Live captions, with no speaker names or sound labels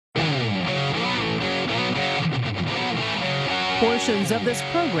Portions of this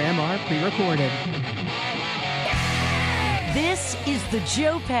program are pre-recorded. This is the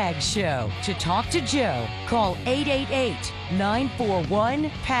Joe Pags Show. To talk to Joe, call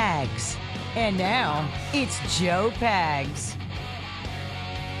 888-941-PAGS. And now, it's Joe Pags.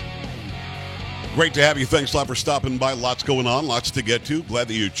 Great to have you. Thanks a lot for stopping by. Lots going on, lots to get to. Glad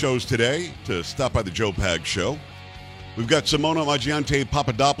that you chose today to stop by the Joe Pags Show. We've got Simona Mangiante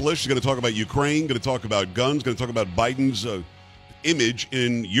Papadopoulos. She's going to talk about Ukraine, going to talk about guns, going to talk about Biden's image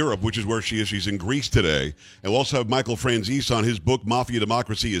in Europe, which is where she is. She's in Greece today. And we'll also have Michael Franzese on. His book, Mafia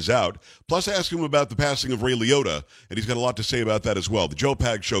Democracy, is out. Plus, ask him about the passing of Ray Liotta, and he's got a lot to say about that as well. The Joe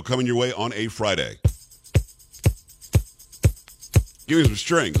Pags Show coming your way on a Friday. Give me some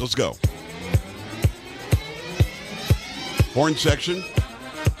strings. Let's go. Horn section.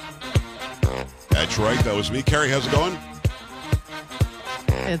 That's right. That was me. Carrie, how's it going?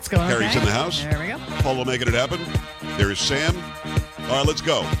 It's going Carrie's okay. in the house. There we go. Paulo making it happen. There's Sam. All right, let's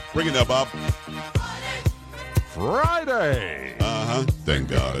go. Bring it up, Bob. Friday. Thank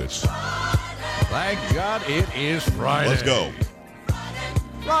God it's... Thank God it is Friday. Let's go.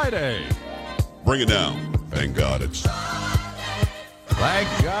 Friday. Bring it down. Thank God it's...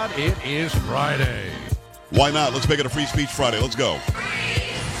 Thank God it is Friday. Why not? Let's make it a Free Speech Friday. Let's go.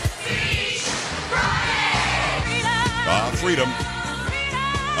 Freedom.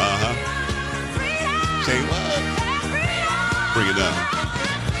 Say what? Bring it down.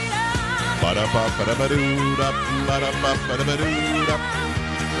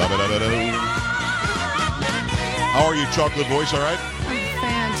 How are you, chocolate voice? All right?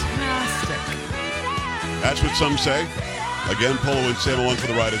 Fantastic. That's what some say. Again, Polo and Sam along for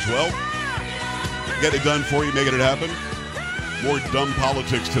the ride as well. Get it done for you, making it happen. More dumb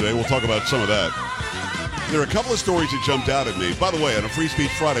politics today. We'll talk about some of that. There are a couple of stories that jumped out at me. By the way, on a Free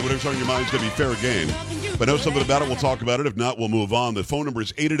Speech Friday, whatever's on your mind is going to be fair game. If I know something about it, we'll talk about it. If not, we'll move on. The phone number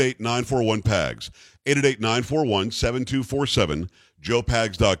is 888-941-PAGS. 888-941-7247.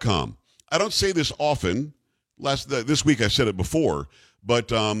 JoePags.com. I don't say this often. This week I said it before.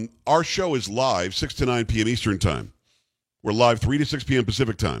 But our show is live 6 to 9 p.m. Eastern Time. We're live 3 to 6 p.m.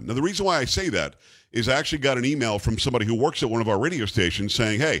 Pacific Time. Now, the reason why I say that is I actually got an email from somebody who works at one of our radio stations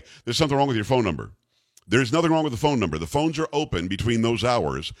saying, hey, there's something wrong with your phone number. There's nothing wrong with the phone number. The phones are open between those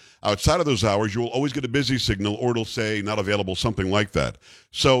hours. Outside of those hours, you will always get a busy signal, or it'll say not available, something like that.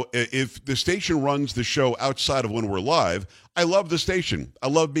 So if the station runs the show outside of when we're live, I love the station. I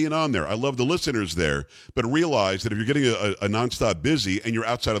love being on there. I love the listeners there. But realize that if you're getting a nonstop busy and you're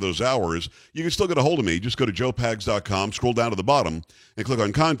outside of those hours, you can still get a hold of me. Just go to joepags.com, scroll down to the bottom, and click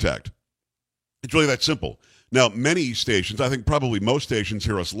on Contact. It's really that simple. Now, many stations, I think probably most stations,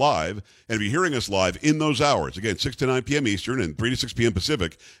 hear us live. And if you're hearing us live in those hours, again, 6 to 9 p.m. Eastern and 3 to 6 p.m.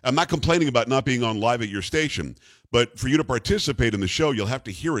 Pacific, I'm not complaining about not being on live at your station. But for you to participate in the show, you'll have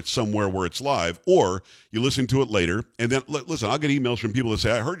to hear it somewhere where it's live, or you listen to it later. And then, listen, I'll get emails from people that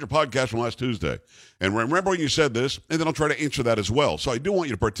say, I heard your podcast from last Tuesday. And remember when you said this? And then I'll try to answer that as well. So I do want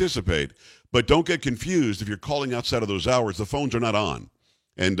you to participate. But don't get confused if you're calling outside of those hours. The phones are not on.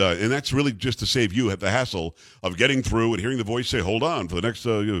 And that's really just to save you the hassle of getting through and hearing the voice say, hold on, for the next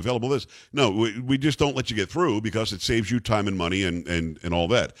available list. No, we just don't let you get through because it saves you time and money and all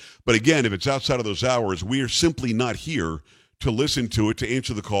that. But again, if it's outside of those hours, we are simply not here to listen to it, to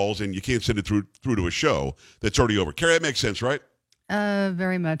answer the calls, and you can't send it through to a show that's already over. Carrie, that makes sense, right?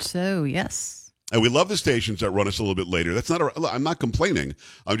 Very much so, yes. And we love the stations that run us a little bit later. I'm not complaining.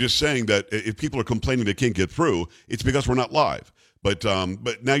 I'm just saying that if people are complaining they can't get through, it's because we're not live. But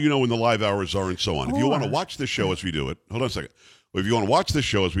now you know when the live hours are and so on. If you want to watch the show as we do it, hold on a second. If you want to watch the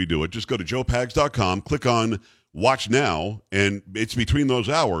show as we do it, just go to joepags.com, click on Watch Now, and it's between those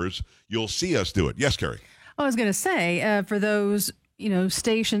hours. You'll see us do it. Yes, Carrie? I was going to say, for those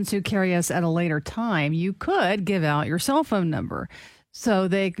stations who carry us at a later time, you could give out your cell phone number so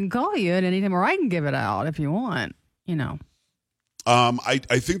they can call you at any time, or I can give it out if you want, I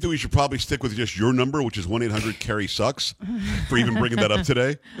think that we should probably stick with just your number, which is 1-800-CARRY-SUCKS, for even bringing that up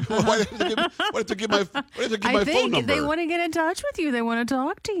today. Why did I give my phone number? I think they want to get in touch with you. They want to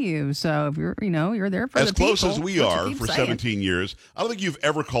talk to you. So if you're there for as the people. close as we are for 17 years. I don't think you've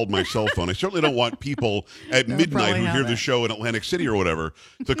ever called my cell phone. I certainly don't want people at midnight who hear the show in Atlantic City or whatever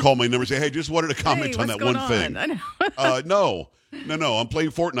to call my number and say, hey, just wanted to comment on that one thing. No. I'm playing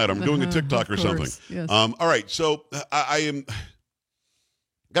Fortnite. I'm doing a TikTok or something. Yes. All right. So I am...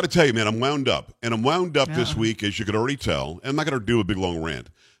 Got to tell you, man, I'm wound up. And I'm wound up this week, as you could already tell. And I'm not going to do a big, long rant.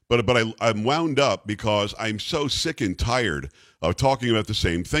 But I'm wound up because I'm so sick and tired of talking about the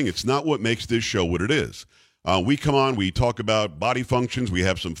same thing. It's not what makes this show what it is. We come on, we talk about body functions, we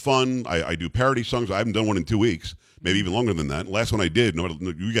have some fun. I do parody songs. I haven't done one in 2 weeks. maybe even longer than that. Last one I did, no,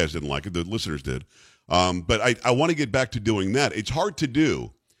 you guys didn't like it. The listeners did. But I want to get back to doing that. It's hard to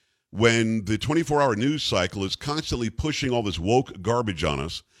do when the 24-hour news cycle is constantly pushing all this woke garbage on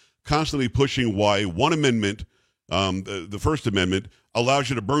us, constantly pushing why one amendment, the First Amendment, allows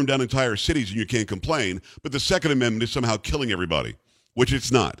you to burn down entire cities and you can't complain, but the Second Amendment is somehow killing everybody, which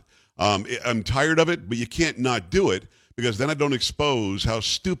it's not. I'm tired of it, but you can't not do it, because then I don't expose how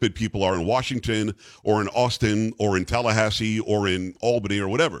stupid people are in Washington or in Austin or in Tallahassee or in Albany or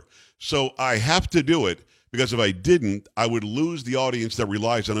whatever. So I have to do it, because if I didn't, I would lose the audience that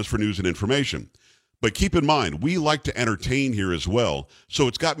relies on us for news and information. But keep in mind, we like to entertain here as well, so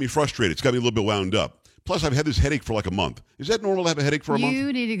it's got me frustrated. It's got me a little bit wound up. Plus, I've had this headache for like a month. Is that normal to have a headache for a month?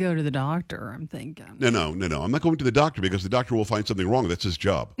 You need to go to the doctor, I'm thinking. No. I'm not going to the doctor, because the doctor will find something wrong. That's his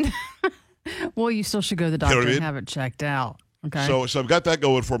job. Well, you still should go to the doctor and have it checked out. Okay. So I've got that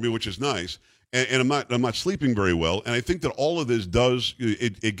going for me, which is nice. And I'm not sleeping very well. And I think that all of this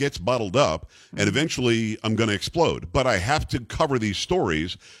it gets bottled up, and eventually I'm going to explode. But I have to cover these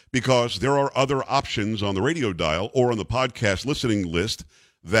stories, because there are other options on the radio dial or on the podcast listening list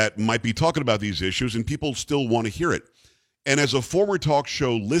that might be talking about these issues, and people still want to hear it. And as a former talk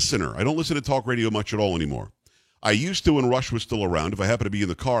show listener, I don't listen to talk radio much at all anymore. I used to when Rush was still around. If I happened to be in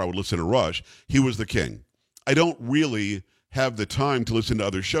the car, I would listen to Rush. He was the king. I don't really have the time to listen to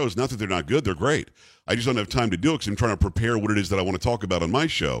other shows. Not that they're not good. They're great. I just don't have time to do it, because I'm trying to prepare what it is that I want to talk about on my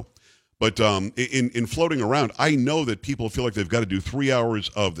show. But in floating around, I know that people feel like they've got to do 3 hours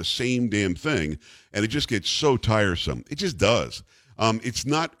of the same damn thing, and it just gets so tiresome. It just does. It's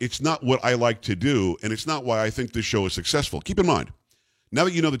not what I like to do, and it's not why I think this show is successful. Keep in mind, now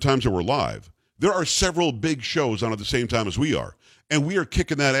that you know the times that we're live, there are several big shows on at the same time as we are, and we are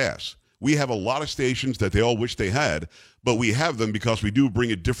kicking that ass. We have a lot of stations that they all wish they had, but we have them because we do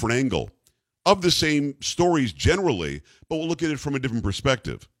bring a different angle of the same stories generally, but we'll look at it from a different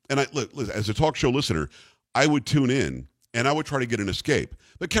perspective. And as a talk show listener, I would tune in and I would try to get an escape.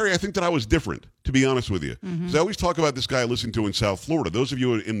 But Carrie, I think that I was different, to be honest with you. Because I always talk about this guy I listen to in South Florida. Those of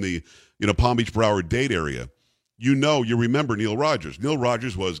you in the Palm Beach, Broward, Dade area, you remember Neil Rogers. Neil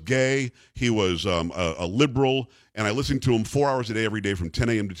Rogers was gay. He was a liberal, and I listened to him 4 hours a day every day from 10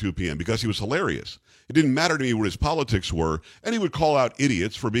 a.m. to 2 p.m. because he was hilarious. It didn't matter to me what his politics were, and he would call out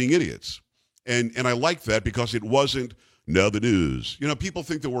idiots for being idiots. And I liked that because it wasn't, no, the news. People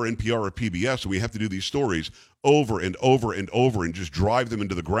think that we're NPR or PBS, and we have to do these stories over and over and over and just drive them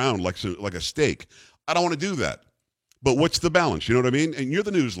into the ground like a stake. I don't want to do that. But what's the balance? You know what I mean? And you're the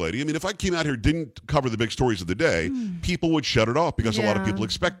news lady. I mean, if I came out here didn't cover the big stories of the day, people would shut it off, because a lot of people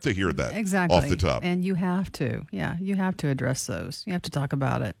expect to hear that off the top. And you have to. Yeah, you have to address those. You have to talk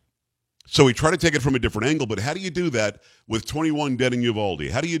about it. So we try to take it from a different angle, but how do you do that with 21 dead in Uvalde?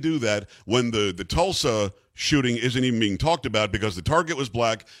 How do you do that when the Tulsa shooting isn't even being talked about because the target was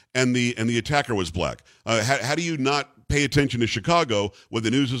black and the attacker was black? How do you not pay attention to Chicago when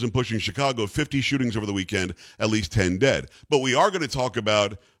the news isn't pushing Chicago? 50 shootings over the weekend, at least 10 dead. But we are going to talk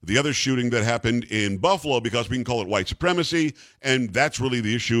about the other shooting that happened in Buffalo, because we can call it white supremacy, and that's really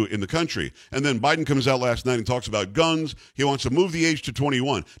the issue in the country. And then Biden comes out last night and talks about guns. He wants to move the age to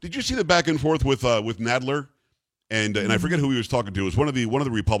 21. Did you see the back and forth with Nadler? And I forget who he was talking to. It was one of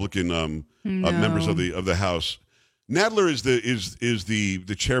the Republican members of the House. Nadler is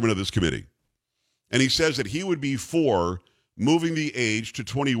the chairman of this committee. And he says that he would be for moving the age to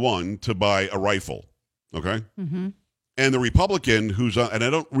 21 to buy a rifle, okay? Mm-hmm. And the Republican who's on, and I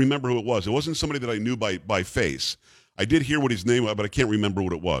don't remember who it was. It wasn't somebody that I knew by face. I did hear what his name was, but I can't remember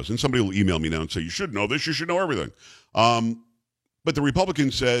what it was. And somebody will email me now and say, you should know this, you should know everything. But the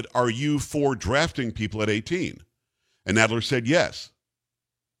Republican said, are you for drafting people at 18? And Nadler said yes.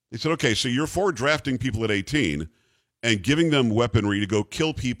 He said, okay, so you're for drafting people at 18 and giving them weaponry to go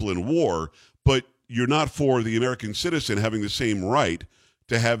kill people in war, but you're not for the American citizen having the same right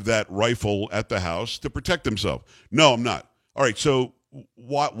to have that rifle at the house to protect himself. No, I'm not. All right, so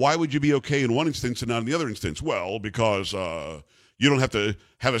why would you be okay in one instance and not in the other instance? Well, because you don't have to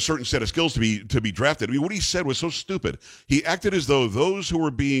have a certain set of skills to be drafted. I mean, what he said was so stupid. He acted as though those who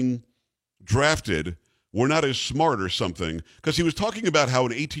were being drafted were not as smart or something, because he was talking about how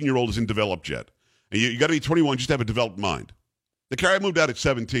an 18-year-old isn't developed yet. And you got to be 21 just to have a developed mind. I moved out at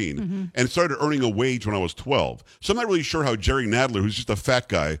 17 and started earning a wage when I was 12. So I'm not really sure how Jerry Nadler, who's just a fat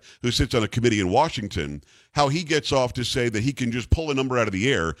guy who sits on a committee in Washington, how he gets off to say that he can just pull a number out of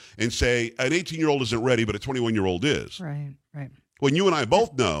the air and say an 18-year-old isn't ready, but a 21-year-old is. Right. When you and I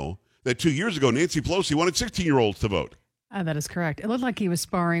both know that 2 years ago, Nancy Pelosi wanted 16-year-olds to vote. That is correct. It looked like he was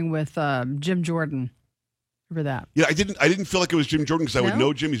sparring with Jim Jordan for that. Yeah, I didn't feel like it was Jim Jordan because I would No?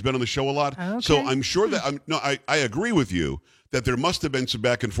 know Jim. He's been on the show a lot. Okay. So I'm sure that I agree with you that there must have been some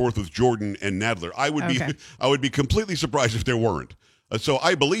back and forth with Jordan and Nadler. I would Okay. I would be completely surprised if there weren't. So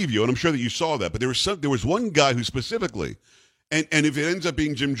I believe you, and I'm sure that you saw that. But there was one guy who specifically, and if it ends up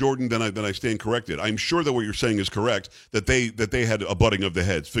being Jim Jordan, then I stand corrected. I'm sure that what you're saying is correct, that they had a butting of the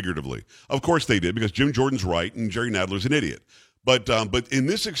heads, figuratively. Of course they did, because Jim Jordan's right and Jerry Nadler's an idiot. But in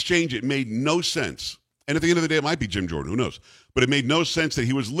this exchange, it made no sense. And at the end of the day, it might be Jim Jordan. Who knows? But it made no sense that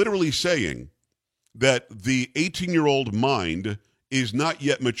he was literally saying that the 18-year-old mind is not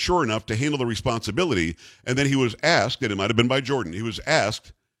yet mature enough to handle the responsibility. And then he was asked, and it might have been by Jordan, he was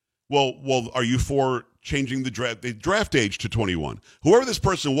asked, well, are you for changing the draft age to 21? Whoever this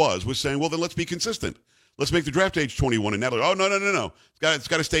person was saying, well, then let's be consistent. Let's make the draft age 21. And Nadler, oh, no. It's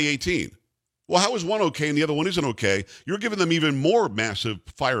got to stay 18. Well, how is one okay and the other one isn't okay? You're giving them even more massive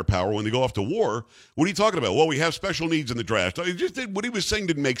firepower when they go off to war. What are you talking about? Well, we have special needs in the draft. What he was saying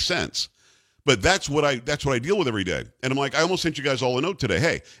didn't make sense. But that's what I deal with every day. And I'm like, I almost sent you guys all a note today.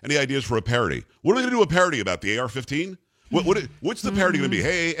 Hey, any ideas for a parody? What are we going to do a parody about? The AR-15? What's the parody going to be?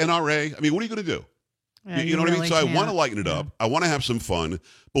 Hey, NRA. I mean, what are you going to do? Yeah, You know what I mean? really So I can't. want to lighten it up. I want to have some fun.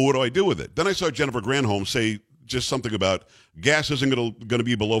 But what do I do with it? Then I saw Jennifer Granholm say just something about gas isn't going to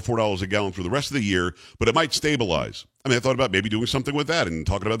be below $4 a gallon for the rest of the year, but it might stabilize. I mean, I thought about maybe doing something with that and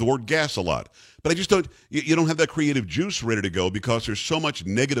talking about the word gas a lot. But I just don't, you don't have that creative juice ready to go because there's so much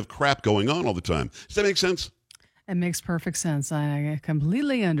negative crap going on all the time. Does that make sense? It makes perfect sense. I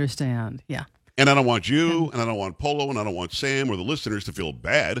completely understand. Yeah. And I don't want you, and I don't want Polo, and I don't want Sam or the listeners to feel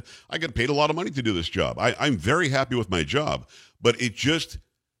bad. I get paid a lot of money to do this job. I'm very happy with my job, but it just,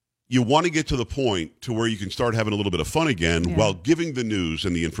 you want to get to the point to where you can start having a little bit of fun again while giving the news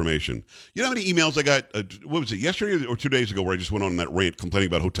and the information. You know how many emails I got, what was it, yesterday or 2 days ago, where I just went on that rant complaining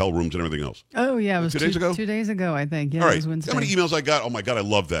about hotel rooms and everything else? Oh, yeah. It was 2 days ago? 2 days ago, I think. Yeah, All it right. was Wednesday. How many emails I got? Oh, my God, I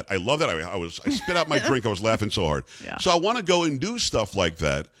love that. I love that. I spit out my drink. I was laughing so hard. Yeah. So I want to go and do stuff like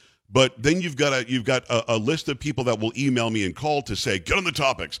that. But then you've got a list of people that will email me and call to say, get on the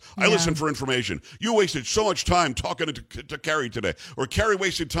topics. I listen for information. You wasted so much time talking to Carrie today. Or Carrie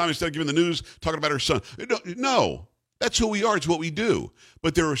wasted time instead of giving the news talking about her son. No, that's who we are. It's what we do.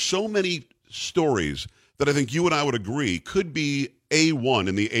 But there are so many stories that I think you and I would agree could be A1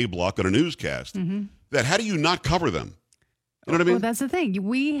 in the A block on a newscast. That how do you not cover them? You know what I mean? Well, that's the thing.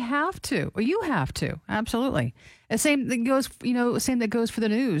 We have to. Or you have to. Absolutely. The same that goes, same that goes for the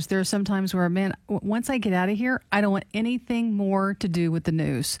news. There are some times where, man, once I get out of here, I don't want anything more to do with the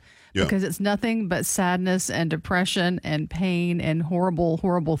news because it's nothing but sadness and depression and pain and horrible,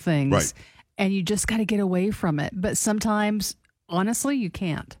 horrible things. Right. And you just got to get away from it. But sometimes, honestly, you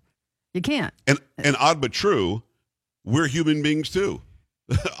can't. You can't. And odd but true, we're human beings too.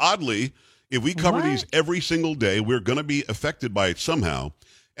 Oddly, if we cover these every single day, we're going to be affected by it somehow.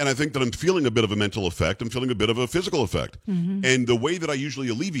 And I think that I'm feeling a bit of a mental effect. I'm feeling a bit of a physical effect. And the way that I usually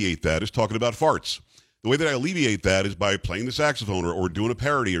alleviate that is talking about farts. The way that I alleviate that is by playing the saxophone or doing a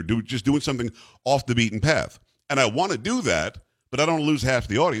parody or just doing something off the beaten path. And I want to do that, but I don't lose half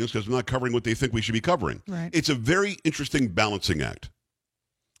the audience because I'm not covering what they think we should be covering. Right. It's a very interesting balancing act.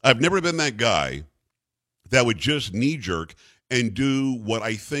 I've never been that guy that would just knee-jerk and do what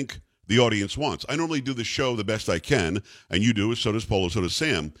I think the audience wants. I normally do the show the best I can, and you do, so does Polo, so does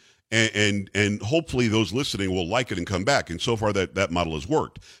Sam, and hopefully those listening will like it and come back. And so far that model has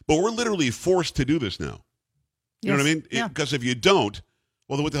worked. But we're literally forced to do this now. You know what I mean? Yeah. Because if you don't,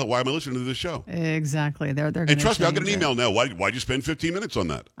 well, then what the hell? Why am I listening to this show? Exactly. They're And trust me, I'll get an change it. email now. Why'd you spend 15 minutes on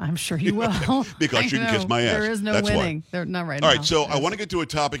that? I'm sure you will. Because you can kiss my ass. There is no That's why. winning. They're not right All now. right, so I want to get to a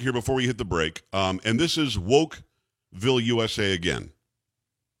topic here before we hit the break, and this is Wokeville, USA again.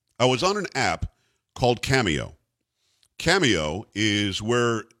 I was on an app called Cameo. Cameo is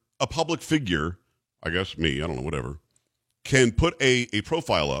where a public figure, I guess me, I don't know, whatever, can put a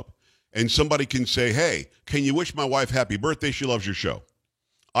profile up, and somebody can say, hey, can you wish my wife happy birthday? She loves your show.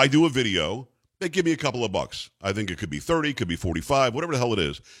 I do a video. They give me a couple of bucks. I think it could be 30, could be 45, whatever the hell it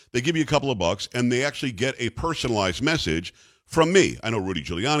is. They give you a couple of bucks, and they actually get a personalized message from me. I know Rudy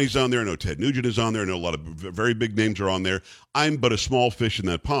Giuliani's on there. I know Ted Nugent is on there. I know a lot of very big names are on there. I'm but a small fish in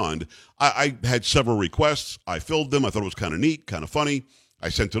that pond. I had several requests. I filled them. I thought it was kind of neat, kind of funny. I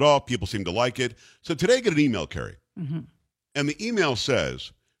sent it off. People seemed to like it. So today I get an email, Carrie. And the email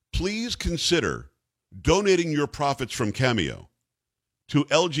says, please consider donating your profits from Cameo to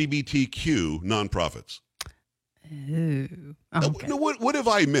LGBTQ nonprofits. Ooh. Okay. Now, what have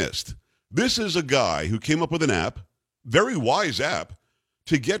I missed? This is a guy who came up with an app, very wise app,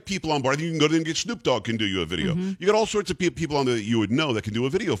 to get people on board. You can go there and get Snoop Dogg can do you a video. You got all sorts of people on there that you would know that can do a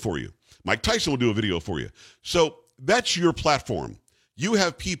video for you. Mike Tyson will do a video for you. So that's your platform. You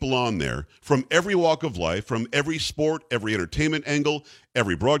have people on there from every walk of life, from every sport, every entertainment angle,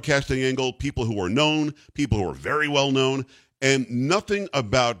 every broadcasting angle, people who are known, people who are very well known, and nothing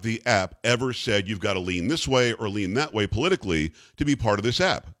about the app ever said you've got to lean this way or lean that way politically to be part of this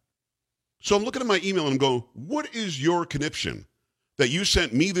app. So I'm looking at my email and I'm going, what is your conniption that you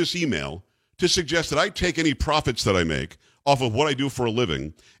sent me this email to suggest that I take any profits that I make off of what I do for a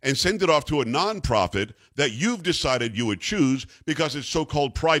living and send it off to a nonprofit that you've decided you would choose because it's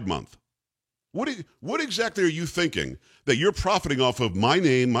so-called Pride Month? What exactly are you thinking that you're profiting off of my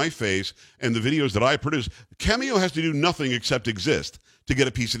name, my face, and the videos that I produce? Cameo has to do nothing except exist to get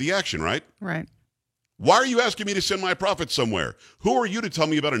a piece of the action, right? Right. Why are you asking me to send my profits somewhere? Who are you to tell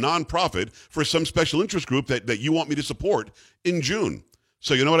me about a nonprofit for some special interest group that you want me to support in June?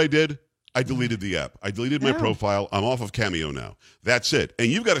 So you know what I did? I deleted the app. I deleted my profile. I'm off of Cameo now. That's it. And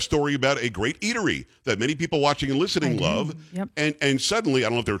you've got a story about a great eatery that many people watching and listening love. Yep. And suddenly, I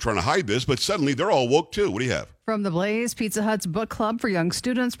don't know if they were trying to hide this, but suddenly they're all woke too. What do you have? From the Blaze, Pizza Hut's book club for young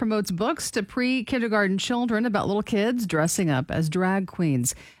students promotes books to pre-kindergarten children about little kids dressing up as drag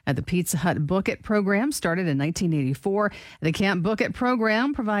queens. And the Pizza Hut Book It program started in 1984. The Camp Book It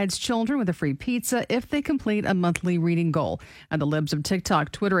program provides children with a free pizza if they complete a monthly reading goal. And the Libs of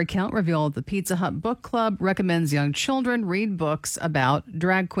TikTok Twitter account revealed the Pizza Hut Book Club recommends young children read books about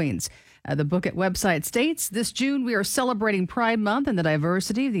drag queens. The Book It website states, this June we are celebrating Pride Month and the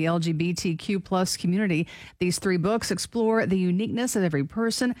diversity of the LGBTQ plus community. These 3 books explore the uniqueness of every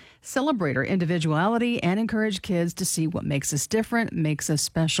person, celebrate our individuality, and encourage kids to see what makes us different, makes us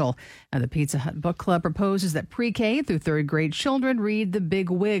special. The Pizza Hut Book Club proposes that pre-K through 3rd grade children read the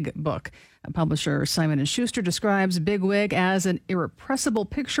Big Wig book. Publisher Simon & Schuster describes Big Wig as an irrepressible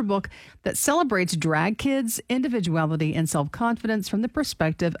picture book that celebrates drag kids' individuality and self-confidence from the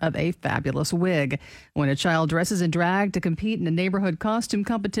perspective of a fabulous wig. When a child dresses in drag to compete in a neighborhood costume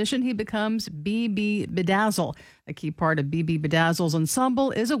competition, he becomes BB Bedazzle. A key part of BB Bedazzle's ensemble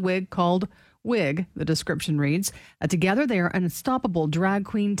is a wig called Wig, the description reads. Together they are an unstoppable drag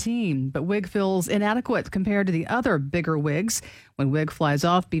queen team, but Wig feels inadequate compared to the other bigger wigs. When Wig flies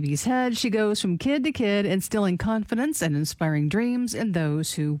off BB's head, she goes from kid to kid, instilling confidence and inspiring dreams in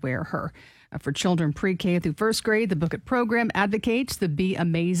those who wear her. For children pre-K through 1st grade, the Book It program advocates the Be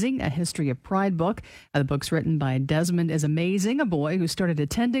Amazing, a history of pride book. The book's written by Desmond is Amazing, a boy who started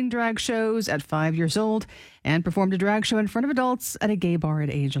attending drag shows at 5 years old and performed a drag show in front of adults at a gay bar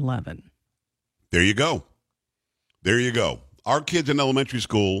at age 11. There you go. There you go. Our kids in elementary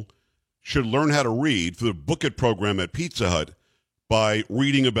school should learn how to read through the Book It program at Pizza Hut by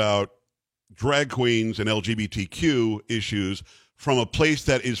reading about drag queens and LGBTQ issues from a place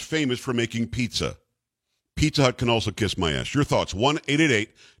that is famous for making pizza. Pizza Hut can also kiss my ass. Your thoughts,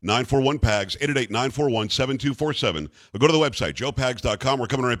 1-888-941-PAGS, 888-941-7247. Or go to the website, joepags.com. We're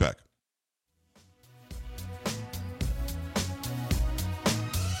coming right back.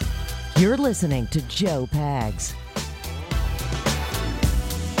 You're listening to Joe Pags.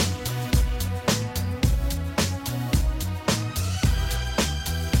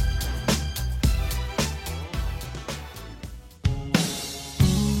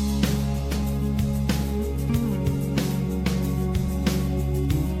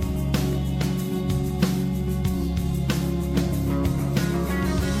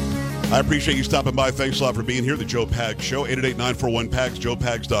 I appreciate you stopping by. Thanks a lot for being here. The Joe Pags Show, 888-941-PAGS,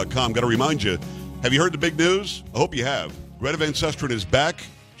 joepags.com. Got to remind you, have you heard the big news? I hope you have. Greta Van Susteren is back.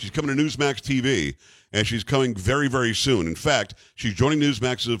 She's coming to Newsmax TV, and she's coming very, very soon. In fact, she's joining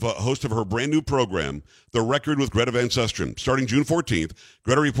Newsmax as a host of her brand new program, The Record with Greta Van Susteren. Starting June 14th,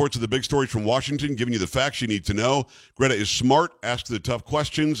 Greta reports the big stories from Washington, giving you the facts you need to know. Greta is smart, asks the tough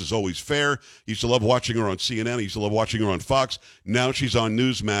questions, is always fair. Used to love watching her on CNN. I used to love watching her on Fox. Now she's on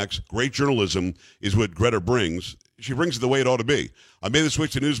Newsmax. Great journalism is what Greta brings. She brings it the way it ought to be. I made the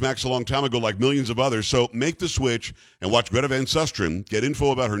switch to Newsmax a long time ago, like millions of others. So make the switch and watch Greta Van Susteren. Get info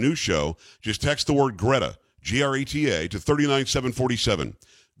about her new show. Just text the word Greta, Greta, to 39747.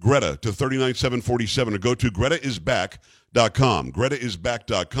 Greta to 39747, or go to gretaisback.com.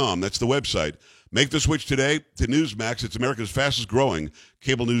 Gretaisback.com. That's the website. Make the switch today to Newsmax. It's America's fastest growing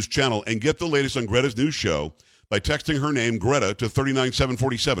cable news channel. And get the latest on Greta's new show by texting her name, Greta, to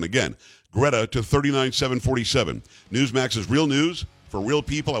 39747. Again, Greta to 39747. Newsmax is real news for real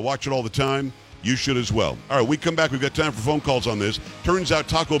people. I watch it all the time. You should as well. All right, we come back. We've got time for phone calls on this. Turns out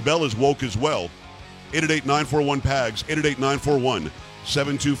Taco Bell is woke as well. 888-941-PAGS,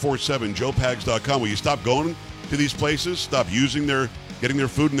 888-941-7247, joepags.com. Will you stop going to these places, stop getting their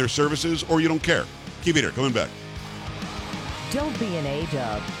food and their services, or you don't care? Keep it here. Coming back. Don't be an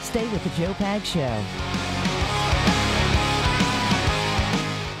A-dub. Stay with the Joe Pag Show.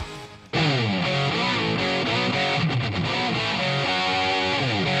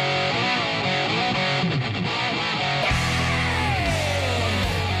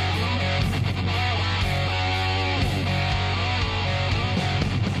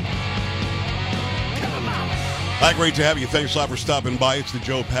 Hi, great to have you. Thanks a lot for stopping by. It's the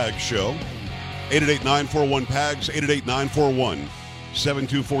Joe Pag Show. 888-941-PAGS, 888-941-7247,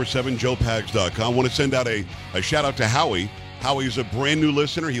 joepags.com. I want to send out a shout out to Howie. Howie is a brand new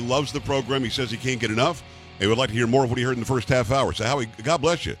listener. He loves the program. He says he can't get enough. He would like to hear more of what he heard in the first half hour. So, Howie, God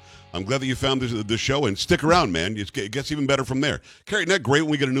bless you. I'm glad that you found the show, and stick around, man. It gets even better from there. Carrie, isn't that great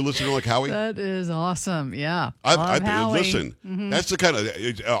when we get a new listener like Howie? That is awesome. Yeah. Howie. Listen, that's the kind of,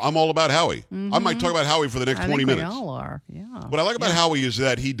 I'm all about Howie. I might talk about Howie for the next 20 minutes. We all are, yeah. What I like about Howie is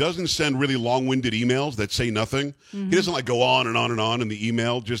that he doesn't send really long-winded emails that say nothing. He doesn't like go on and on and on in the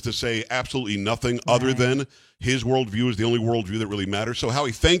email just to say absolutely nothing other than his worldview is the only worldview that really matters. So,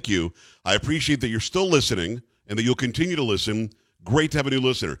 Howie, thank you. I appreciate that you're still listening and that you'll continue to listen. Great to have a new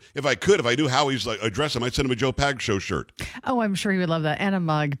listener. If I knew Howie's address, I might send him a Joe Pag Show shirt. Oh, I'm sure he would love that. And a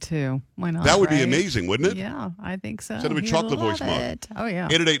mug, too. Why not? That would be amazing, wouldn't it? Yeah, I think so. Send him a chocolate voice mug. Oh, yeah.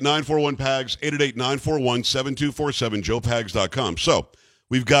 888-941-PAGS, 888-941-7247, joepags.com. So,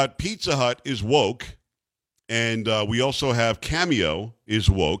 we've got Pizza Hut is woke, and we also have Cameo is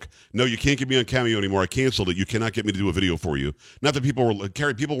woke. No, you can't get me on Cameo anymore. I canceled it. You cannot get me to do a video for you. Not that people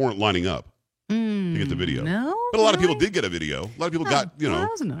weren't lining up to get the video. No, but a lot of people did get a video. A lot of people got, Well,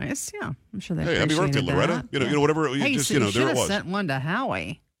 that was nice. Yeah, I'm sure they. Hey, happy birthday, Loretta. That. You know, whatever. Hey, just so there should it have was. sent one to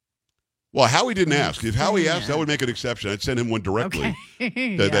Howie. Well, Howie didn't ask. If Howie asked, that would make an exception. I'd send him one directly.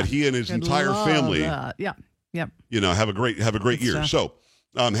 Okay. That he and his Could entire love family. that. Yep. Have a great year. So,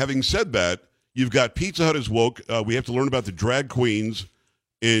 having said that, you've got Pizza Hut is woke. We have to learn about the drag queens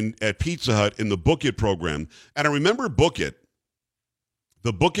at Pizza Hut in the Book It program. And I remember Book It.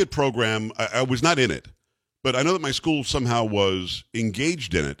 The Book It program. I was not in it. But I know that my school somehow was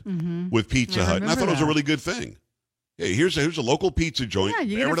engaged in it with Pizza Hut, and I thought it was a really good thing. Hey, here's a local pizza joint. Yeah,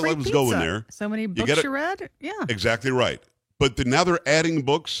 you get Everybody a free loves going pizza. there. So many books you read. Yeah, exactly right. But now they're adding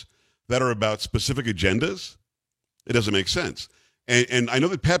books that are about specific agendas. It doesn't make sense. And I know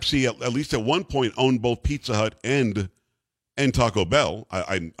that Pepsi, at least at one point, owned both Pizza Hut and Taco Bell.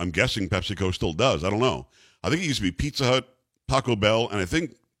 I'm guessing PepsiCo still does. I don't know. I think it used to be Pizza Hut, Taco Bell, and I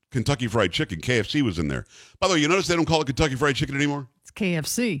think Kentucky Fried Chicken. KFC was in there. By the way, you notice they don't call it Kentucky Fried Chicken anymore? it's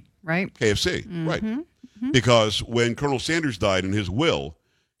KFC, right? KFC, right. Because when Colonel Sanders died in his will,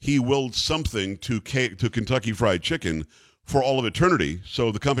 he willed something to Kentucky Fried Chicken for all of eternity.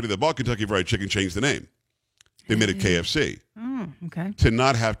 So the company that bought Kentucky Fried Chicken changed the name. They made it KFC. Okay. To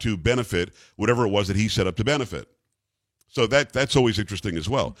not have to benefit whatever it was that he set up to benefit. So that's always interesting as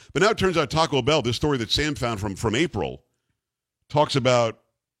well. But now it turns out Taco Bell, this story that Sam found from April, talks about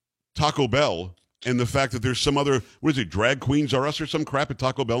Taco Bell and the fact that there's some other, Drag Queens R Us or some crap at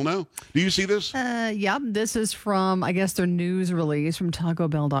Taco Bell now? Do you see this? Yeah, this is from, I guess, their news release from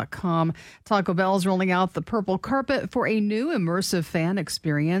TacoBell.com. Taco Bell is rolling out the purple carpet for a new immersive fan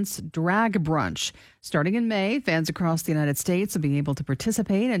experience, Drag Brunch. Starting in May, fans across the United States will be able to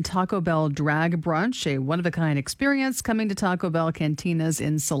participate in Taco Bell Drag Brunch, a one-of-a-kind experience coming to Taco Bell cantinas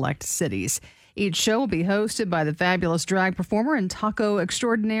in select cities. Each show will be hosted by the fabulous drag performer and taco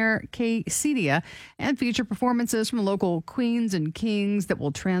extraordinaire Kay Cedia and feature performances from local queens and kings that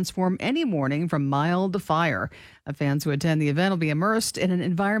will transform any morning from mild to fire. Fans who attend the event will be immersed in an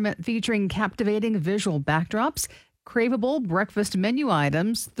environment featuring captivating visual backdrops, craveable breakfast menu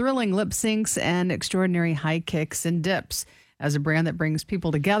items, thrilling lip syncs, and extraordinary high kicks and dips. As a brand that brings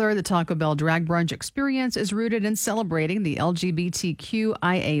people together, the Taco Bell Drag Brunch experience is rooted in celebrating the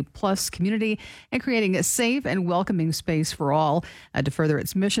LGBTQIA+ community and creating a safe and welcoming space for all. To further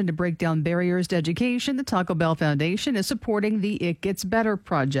its mission to break down barriers to education, the Taco Bell Foundation is supporting the It Gets Better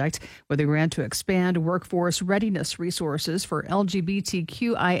project with a grant to expand workforce readiness resources for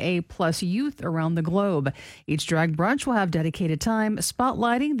LGBTQIA+ youth around the globe. Each drag brunch will have dedicated time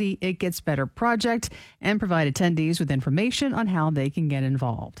spotlighting the It Gets Better project and provide attendees with information on how they can get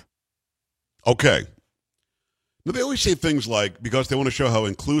involved. Okay. Now, they always say things like, because they want to show how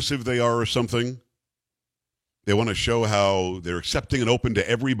inclusive they are or something. They want to show how they're accepting and open to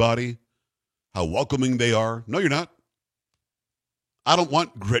everybody, how welcoming they are. No, you're not. I don't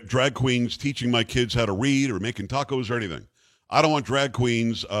want drag queens teaching my kids how to read or making tacos or anything. I don't want drag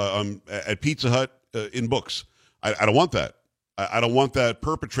queens at Pizza Hut in books. I don't want that. I don't want that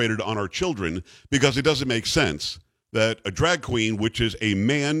perpetrated on our children because it doesn't make sense that a drag queen, which is a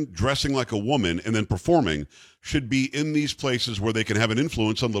man dressing like a woman and then performing, should be in these places where they can have an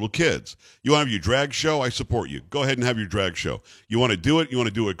influence on little kids. You want to have your drag show? I support you. Go ahead and have your drag show. You want to do it? You want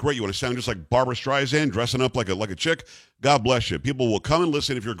to do it great? You want to sound just like Barbara Streisand, dressing up like a chick? God bless you. People will come and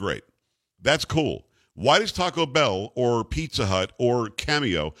listen if you're great. That's cool. Why does Taco Bell or Pizza Hut or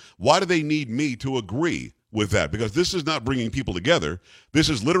Cameo, why do they need me to agree with that? Because this is not bringing people together. This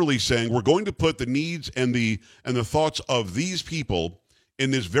is literally saying we're going to put the needs and the thoughts of these people in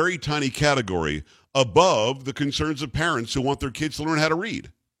this very tiny category above the concerns of parents who want their kids to learn how to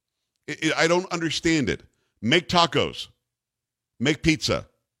read. I don't understand it. Make tacos. Make pizza.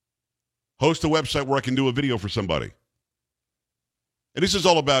 Host a website where I can do a video for somebody. And this is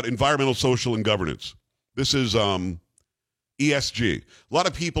all about environmental, social, and governance. This is ESG. A lot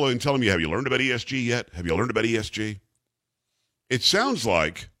of people are telling me, have you learned about ESG yet? Have you learned about ESG? It sounds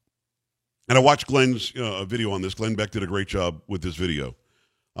like, and I watched Glenn's video on this. Glenn Beck did a great job with this video.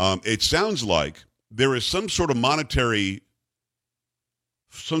 It sounds like there is some sort of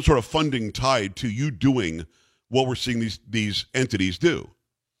funding tied to you doing what we're seeing these entities do.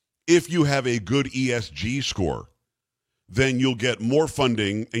 If you have a good ESG score, then you'll get more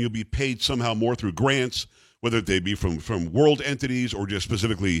funding and you'll be paid somehow more through grants, whether they be from world entities or just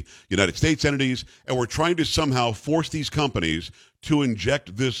specifically United States entities. And we're trying to somehow force these companies to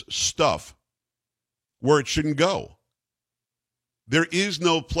inject this stuff where it shouldn't go. There is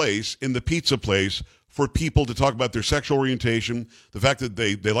no place in the pizza place for people to talk about their sexual orientation, the fact that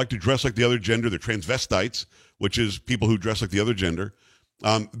they like to dress like the other gender, they're transvestites, which is people who dress like the other gender.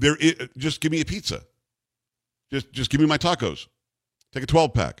 Just give me a pizza. Just give me my tacos. Take a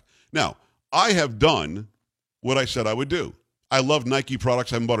 12-pack. Now, I have done what I said I would do. I love Nike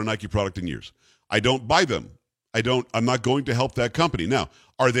products. I haven't bought a Nike product in years. I don't buy them. I'm not going to help that company. Now,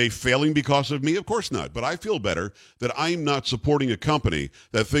 are they failing because of me? Of course not. But I feel better that I'm not supporting a company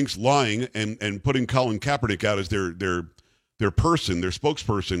that thinks lying and putting Colin Kaepernick out as their person, their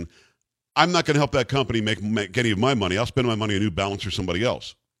spokesperson. I'm not going to help that company make any of my money. I'll spend my money on New Balance or somebody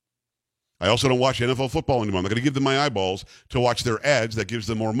else. I also don't watch NFL football anymore. I'm not going to give them my eyeballs to watch their ads that gives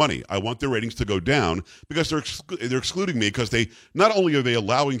them more money. I want their ratings to go down because they're excluding me because they not only are they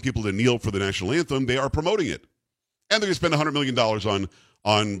allowing people to kneel for the national anthem, they are promoting it. And they're going to spend $100 million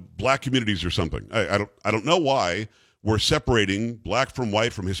on black communities or something. I don't know why we're separating black from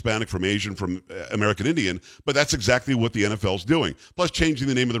white, from Hispanic, from Asian, from American Indian, but that's exactly what the NFL's doing. Plus, changing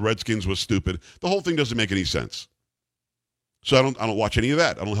the name of the Redskins was stupid. The whole thing doesn't make any sense. So I don't watch any of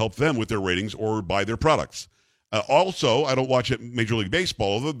that. I don't help them with their ratings or buy their products. Also, I don't watch Major League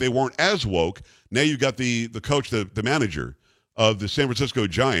Baseball, although they weren't as woke. Now you've got the coach, the manager of the San Francisco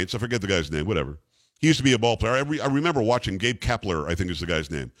Giants. I forget the guy's name, whatever. He used to be a ball player. I remember watching Gabe Kapler, I think is the guy's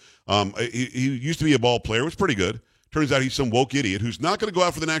name. He used to be a ball player. It was pretty good. Turns out he's some woke idiot who's not going to go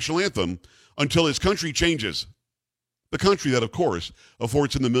out for the national anthem until his country changes. The country that, of course,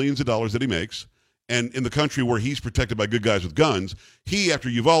 affords him the millions of dollars that he makes. And in the country where he's protected by good guys with guns, he, after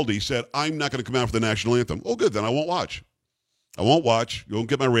Uvalde, said, I'm not going to come out for the national anthem. Oh, good, then I won't watch. I won't watch. You won't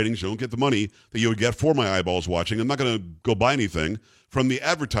get my ratings. You won't get the money that you would get for my eyeballs watching. I'm not going to go buy anything from the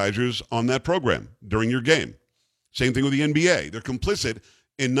advertisers on that program during your game. Same thing with the NBA. They're complicit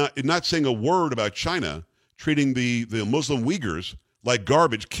in not saying a word about China, treating the Muslim Uyghurs like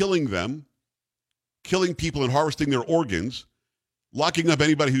garbage, killing them, killing people and harvesting their organs, locking up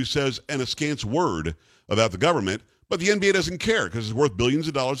anybody who says an askance word about the government. But the NBA doesn't care because it's worth billions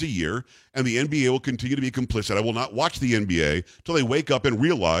of dollars a year, and the NBA will continue to be complicit. I will not watch the NBA until they wake up and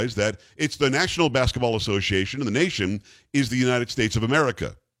realize that it's the National Basketball Association and the nation is the United States of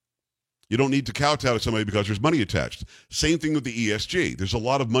America. You don't need to kowtow to somebody because there's money attached. Same thing with the ESG. There's a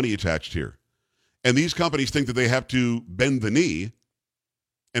lot of money attached here. And these companies think that they have to bend the knee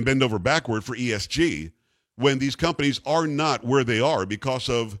and bend over backward for ESG when these companies are not where they are because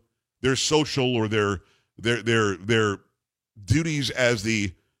of their social or their duties as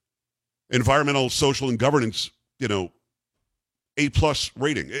the environmental, social, and governance, A+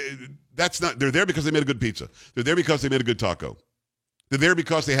 rating. That's not. They're there because they made a good pizza. They're there because they made a good taco. They're there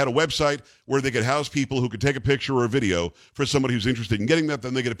because they had a website where they could house people who could take a picture or a video for somebody who's interested in getting that.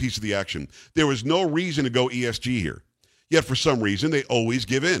 Then they get a piece of the action. There was no reason to go ESG here. Yet for some reason, they always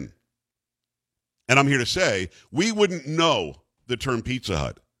give in. And I'm here to say, we wouldn't know the term Pizza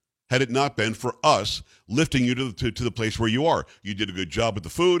Hut had it not been for us lifting you to the place where you are. You did a good job with the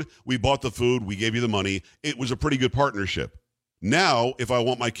food. We bought the food. We gave you the money. It was a pretty good partnership. Now, if I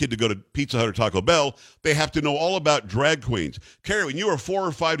want my kid to go to Pizza Hut or Taco Bell, they have to know all about drag queens. Carrie, when you were 4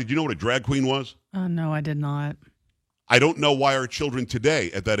 or 5, did you know what a drag queen was? No, I did not. I don't know why our children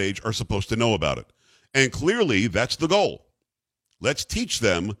today at that age are supposed to know about it. And clearly, that's the goal. Let's teach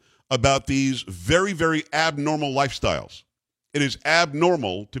them about these very, very abnormal lifestyles. It is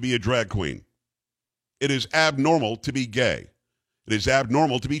abnormal to be a drag queen. It is abnormal to be gay. It is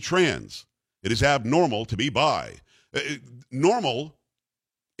abnormal to be trans. It is abnormal to be bi. Normal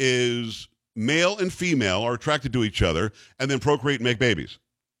is male and female are attracted to each other and then procreate and make babies.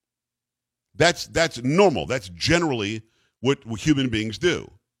 That's normal. That's generally what human beings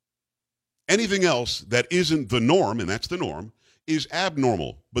do. Anything else that isn't the norm, and that's the norm, is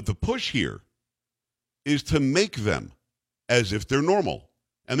abnormal. But the push here is to make them as if they're normal,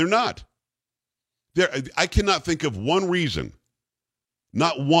 and they're not. I cannot think of one reason,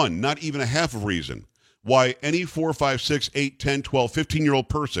 not one, not even a half of reason, why any 4, 5, 6, 8, 10, 12, 15-year-old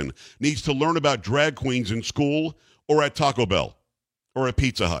person needs to learn about drag queens in school or at Taco Bell or at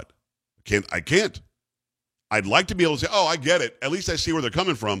Pizza Hut. I can't. I'd like to be able to say, oh, I get it. At least I see where they're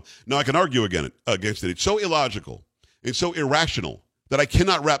coming from. Now I can argue against it. It's so illogical. It's so irrational that I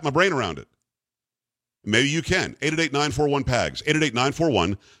cannot wrap my brain around it. Maybe you can. 888-941-PAGS.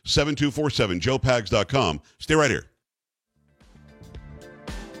 888-941-7247. JoePags.com. Stay right here.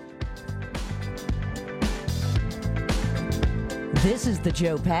 This is the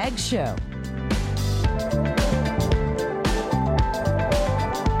Joe Pags Show.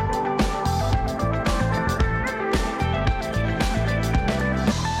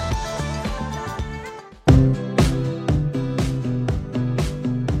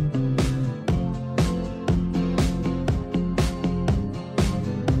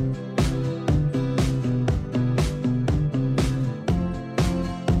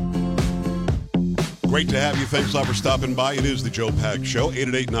 Great to have you. Thanks a lot for stopping by. It is the Joe Pags Show.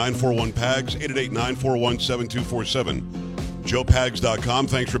 888-941-PAGS, 888-941-7247. JoePags.com.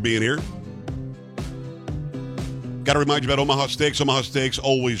 Thanks for being here. Got to remind you about Omaha Steaks. Omaha Steaks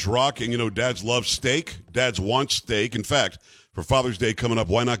always rock. And, you know, dads love steak. Dads want steak. In fact, for Father's Day coming up,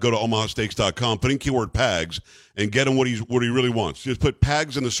 why not go to omahasteaks.com, put in keyword PAGS, and get him what he really wants. Just put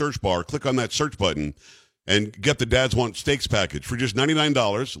PAGS in the search bar, click on that search button, and get the Dads Want Steaks package for just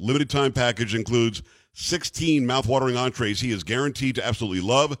 $99. Limited time package includes 16 mouth-watering entrees he is guaranteed to absolutely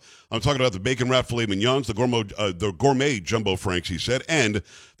love. I'm talking about the bacon-wrapped filet mignons, the gourmet jumbo franks, he said, and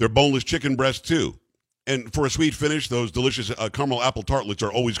their boneless chicken breast, too. And for a sweet finish, those delicious caramel apple tartlets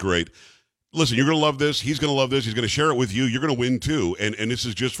are always great. Listen, you're going to love this. He's going to love this. He's going to share it with you. You're going to win, too. And this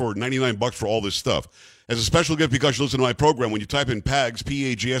is just for $99 for all this stuff. As a special gift, because you listen to my program, when you type in PAGS,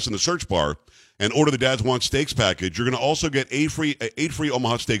 P-A-G-S, in the search bar and order the Dads Want Steaks package, you're going to also get eight free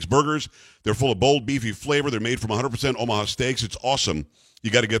Omaha Steaks burgers. They're full of bold, beefy flavor. They're made from 100% Omaha Steaks. It's awesome. You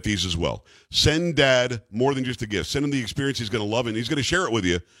got to get these as well. Send Dad more than just a gift. Send him the experience he's going to love, and he's going to share it with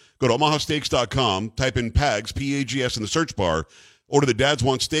you. Go to omahasteaks.com, type in PAGS, P-A-G-S, in the search bar. Order the Dads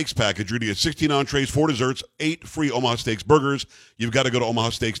Want Steaks package. You're going to get 16 entrees, 4 desserts, 8 free Omaha Steaks burgers. You've got to go to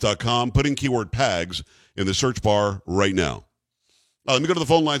omahasteaks.com. Put in keyword PAGS in the search bar right now. Let me go to the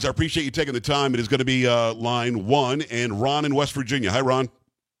phone lines. I appreciate you taking the time. It is going to be line 1 and Ron in West Virginia. Hi, Ron.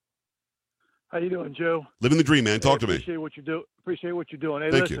 How you doing, Joe? Living the dream, man. Talk to me. Appreciate what you do. Appreciate what you're doing.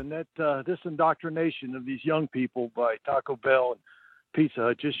 Hey, Thank listen, that this indoctrination of these young people by Taco Bell and Pizza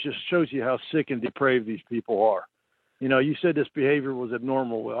Hut just shows you how sick and depraved these people are. You know, you said this behavior was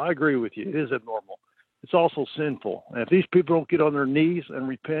abnormal. Well, I agree with you. It is abnormal. It's also sinful. And if these people don't get on their knees and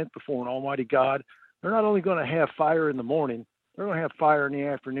repent before an almighty God, they're not only going to have fire in the morning, they're going to have fire in the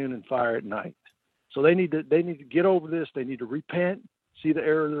afternoon and fire at night. So they need to get over this. They need to repent, see the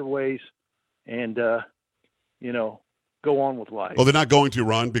error of their ways, and, go on with life. Well, they're not going to,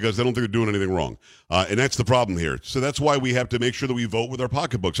 Ron, because they don't think they're doing anything wrong. And that's the problem here. So that's why we have to make sure that we vote with our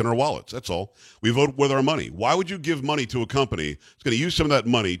pocketbooks and our wallets. That's all. We vote with our money. Why would you give money to a company that's going to use some of that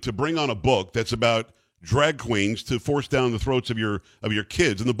money to bring on a book that's about drag queens to force down the throats of your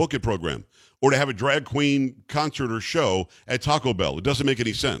kids in the Book It program, or to have a drag queen concert or show at Taco Bell? It doesn't make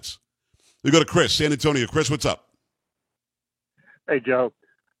any sense. We go to Chris, San Antonio. Chris, what's up? Hey, Joe.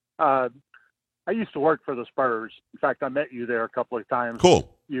 I used to work for the Spurs. In fact, I met you there a couple of times.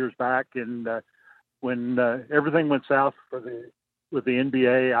 Cool. Years back. And when everything went south with the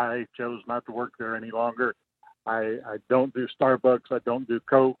NBA, I chose not to work there any longer. I don't do Starbucks. I don't do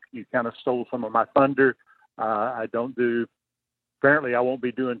Coke. You kind of stole some of my thunder. Apparently I won't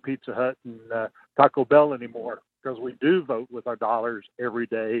be doing Pizza Hut and Taco Bell anymore, because we do vote with our dollars every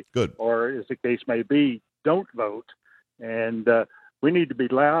day. Good. Or, as the case may be, don't vote. And we need to be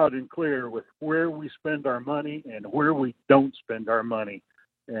loud and clear with where we spend our money and where we don't spend our money.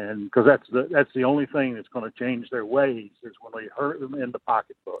 And because that's the only thing that's going to change their ways is when we hurt them in the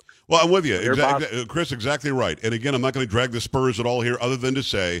pocketbook. Well, I'm with you. Chris, exactly right. And again, I'm not going to drag the Spurs at all here other than to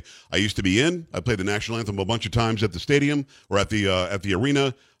say I used to be in. I played the national anthem a bunch of times at the stadium or at the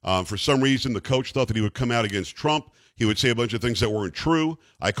arena. For some reason, the coach thought that he would come out against Trump. He would say a bunch of things that weren't true.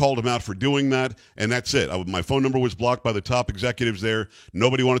 I called him out for doing that, and that's it. My phone number was blocked by the top executives there.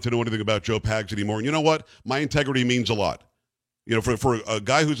 Nobody wanted to know anything about Joe Pags anymore. And you know what? My integrity means a lot. You know, for a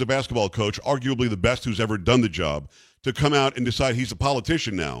guy who's a basketball coach, arguably the best who's ever done the job, to come out and decide he's a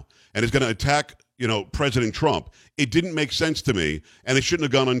politician now and is going to attack, President Trump, it didn't make sense to me, and it shouldn't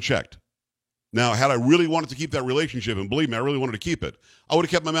have gone unchecked. Now, had I really wanted to keep that relationship, and believe me, I really wanted to keep it, I would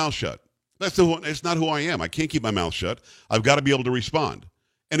have kept my mouth shut. It's not who I am. I can't keep my mouth shut. I've got to be able to respond.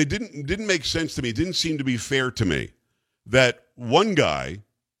 And it didn't make sense to me. It didn't seem to be fair to me that one guy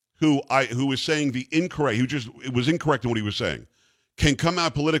who was saying it was incorrect in what he was saying, can come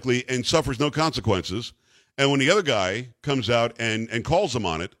out politically and suffers no consequences. And when the other guy comes out and calls him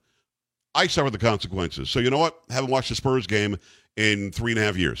on it, I suffer the consequences. So you know what? I haven't watched the Spurs game in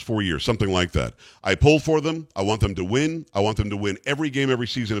 3.5 years, 4 years, something like that. I pull for them. I want them to win. I want them to win every game, every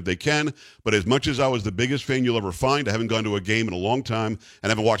season if they can. But as much as I was the biggest fan you'll ever find, I haven't gone to a game in a long time and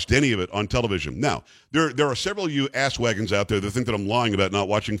haven't watched any of it on television. Now, there are several of you asswagons out there that think that I'm lying about not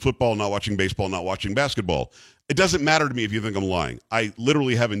watching football, not watching baseball, not watching basketball. It doesn't matter to me if you think I'm lying. I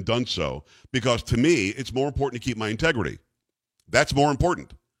literally haven't done so because to me, it's more important to keep my integrity. That's more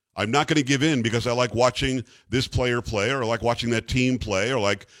important. I'm not going to give in because I like watching this player play or I like watching that team play or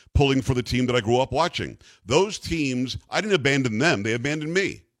like pulling for the team that I grew up watching. Those teams, I didn't abandon them. They abandoned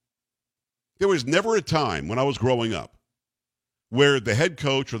me. There was never a time when I was growing up where the head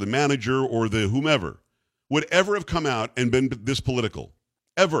coach or the manager or the whomever would ever have come out and been this political.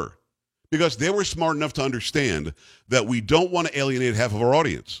 Ever. Because they were smart enough to understand that we don't want to alienate half of our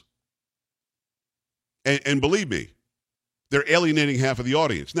audience. And believe me, they're alienating half of the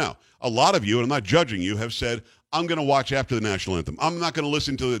audience. Now, a lot of you, and I'm not judging you, have said, I'm going to watch after the national anthem. I'm not going to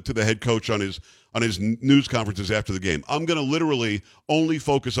listen to the head coach on his news conferences after the game. I'm going to literally only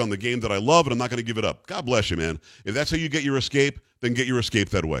focus on the game that I love, and I'm not going to give it up. God bless you, man. If that's how you get your escape, then get your escape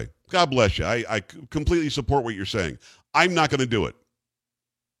that way. God bless you. I completely support what you're saying. I'm not going to do it.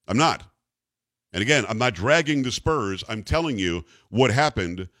 I'm not. And again, I'm not dragging the Spurs. I'm telling you what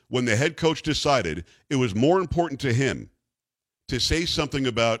happened when the head coach decided it was more important to him to say something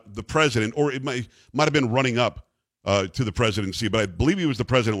about the president, or it might have been running up to the presidency, but I believe he was the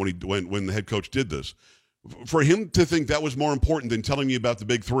president when the head coach did this. For him to think that was more important than telling me about the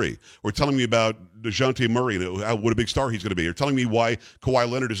big three, or telling me about DeJounte Murray and what a big star he's going to be, or telling me why Kawhi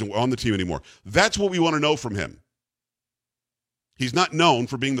Leonard isn't on the team anymore. That's what we want to know from him. He's not known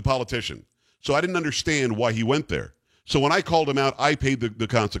for being the politician. So I didn't understand why he went there. So when I called him out, I paid the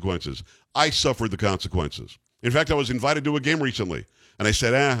consequences. I suffered the consequences. In fact, I was invited to a game recently, and I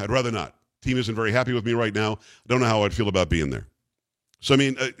said, I'd rather not. Team isn't very happy with me right now. I don't know how I'd feel about being there. So, I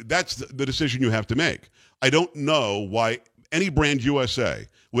mean, that's the decision you have to make. I don't know why any brand USA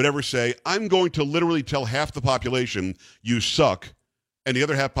would ever say, I'm going to literally tell half the population you suck, and the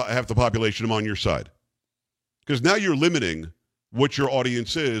other half the population I'm on your side. Because now you're limiting what your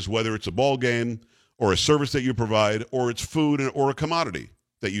audience is, whether it's a ball game or a service that you provide or it's food or a commodity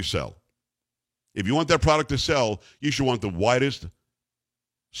that you sell. If you want that product to sell, you should want the widest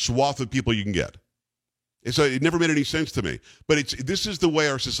swath of people you can get. So it never made any sense to me. But this is the way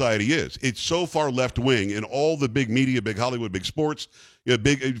our society is. It's so far left-wing in all the big media, big Hollywood, big sports,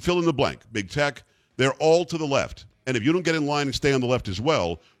 big fill in the blank, big tech. They're all to the left. And if you don't get in line and stay on the left as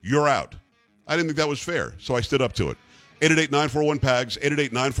well, you're out. I didn't think that was fair, so I stood up to it. 888-941-PAGS,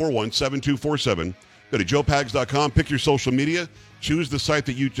 888-941-7247. Go to joepags.com, pick your social media, choose the site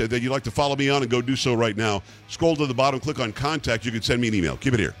that you'd like to follow me on, and go do so right now. Scroll to the bottom, click on Contact. You can send me an email.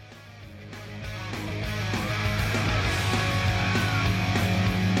 Keep it here.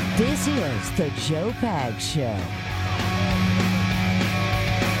 This is the Joe Pags Show.